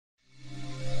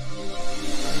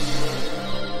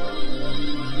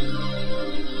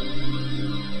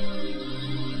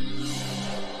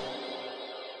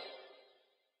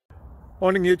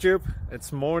Morning YouTube,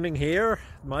 it's morning here.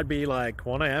 It might be like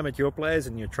 1 a.m. at your place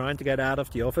and you're trying to get out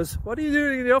of the office. What are you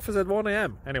doing in the office at 1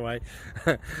 a.m? Anyway,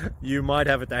 you might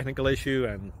have a technical issue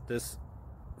and this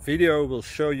video will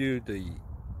show you the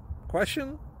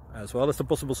question as well as the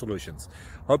possible solutions.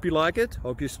 Hope you like it,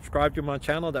 hope you subscribe to my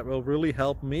channel. That will really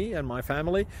help me and my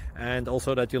family, and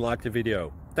also that you like the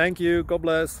video. Thank you, God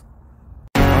bless.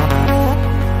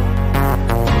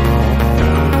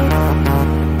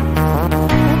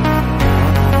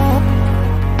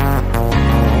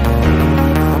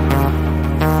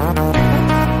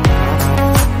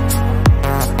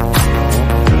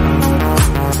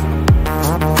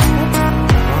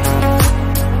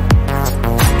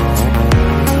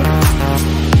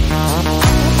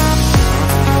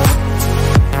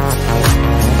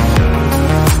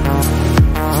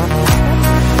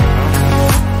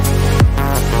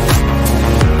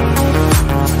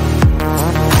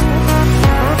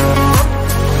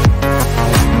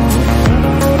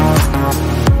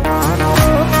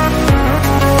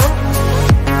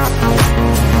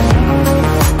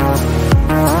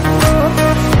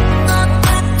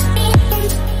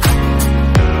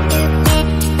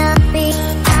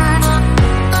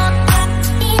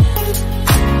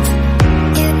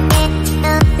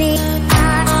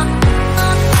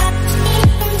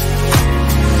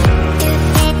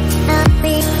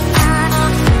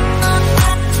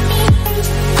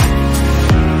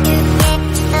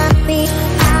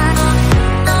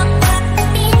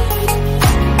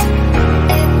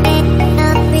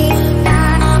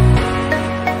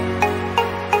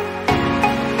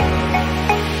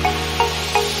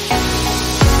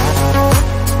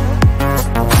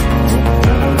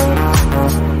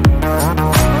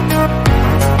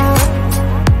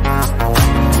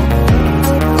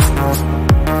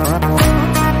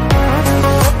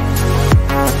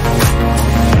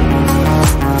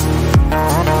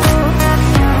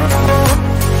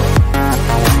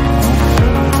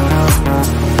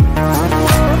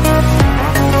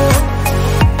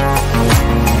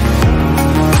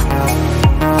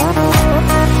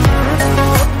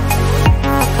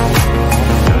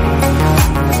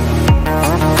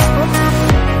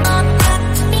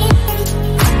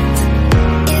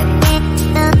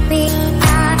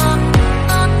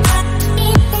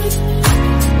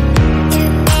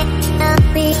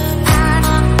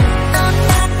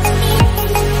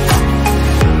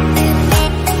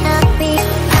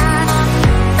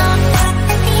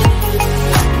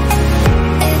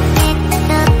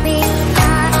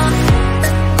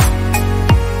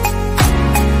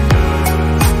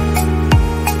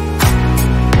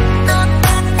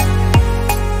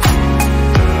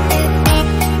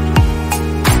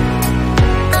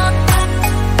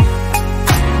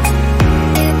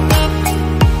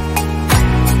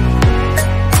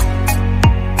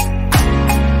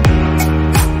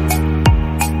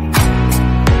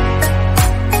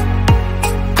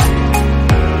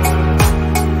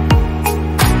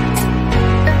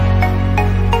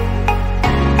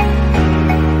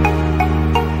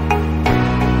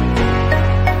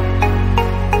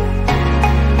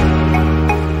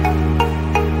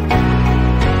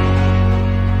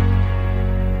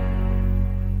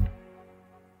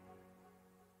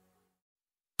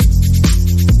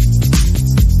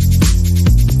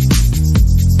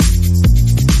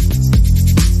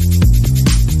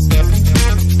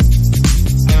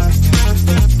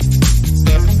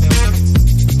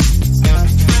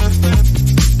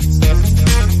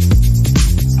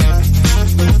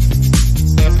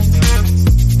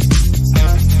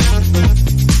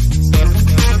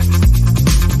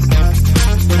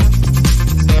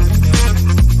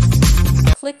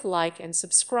 Click like and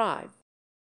subscribe.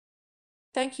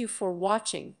 Thank you for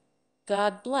watching.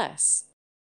 God bless.